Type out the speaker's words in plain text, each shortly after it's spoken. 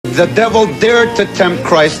the devil dared to tempt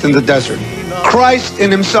Christ in the desert. Christ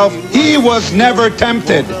in himself, he was never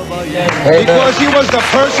tempted because he was the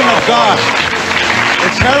person of God.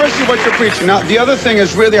 It's heresy what you're preaching. Now, the other thing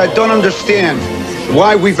is really, I don't understand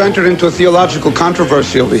why we've entered into a theological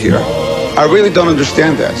controversy over here. I really don't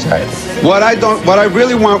understand that. What I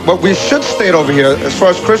really want, what we should state over here, as far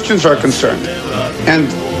as Christians are concerned, and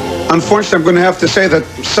unfortunately, I'm going to have to say that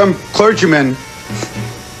some clergymen,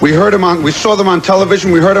 we saw them on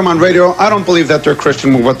television, we heard them on radio. I don't believe that they're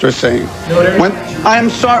Christian with what they're saying. I'm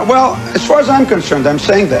sorry, well, as far as I'm concerned, I'm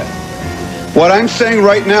saying that. What I'm saying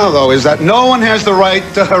right now, though, is that no one has the right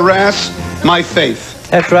to harass my faith.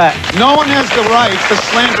 That's right. No one has the right to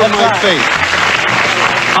slander my faith.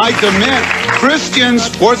 I demand Christians,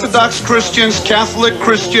 Orthodox Christians, Catholic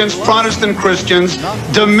Christians, Protestant Christians,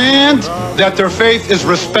 demand that their faith is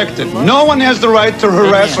respected. No one has the right to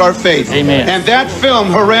harass our faith. Amen. And that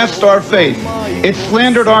film harassed our faith. It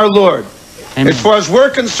slandered our Lord. Amen. As far as we're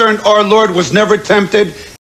concerned, our Lord was never tempted.